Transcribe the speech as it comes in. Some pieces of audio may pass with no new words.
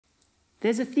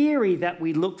There's a theory that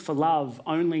we look for love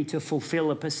only to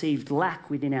fulfill a perceived lack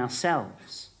within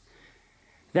ourselves.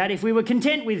 That if we were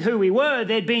content with who we were,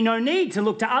 there'd be no need to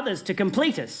look to others to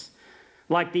complete us,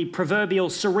 like the proverbial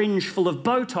syringe full of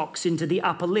Botox into the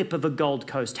upper lip of a Gold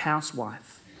Coast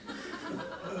housewife.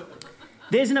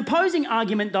 There's an opposing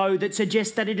argument, though, that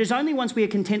suggests that it is only once we are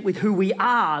content with who we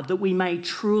are that we may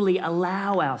truly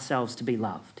allow ourselves to be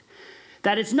loved.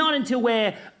 That it's not until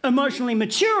we're emotionally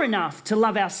mature enough to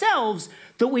love ourselves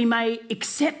that we may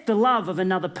accept the love of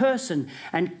another person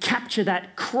and capture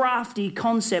that crafty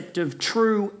concept of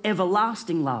true,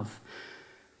 everlasting love.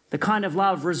 The kind of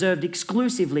love reserved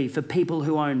exclusively for people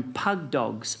who own pug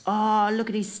dogs. Oh, look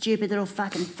at his stupid little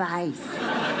fucking face.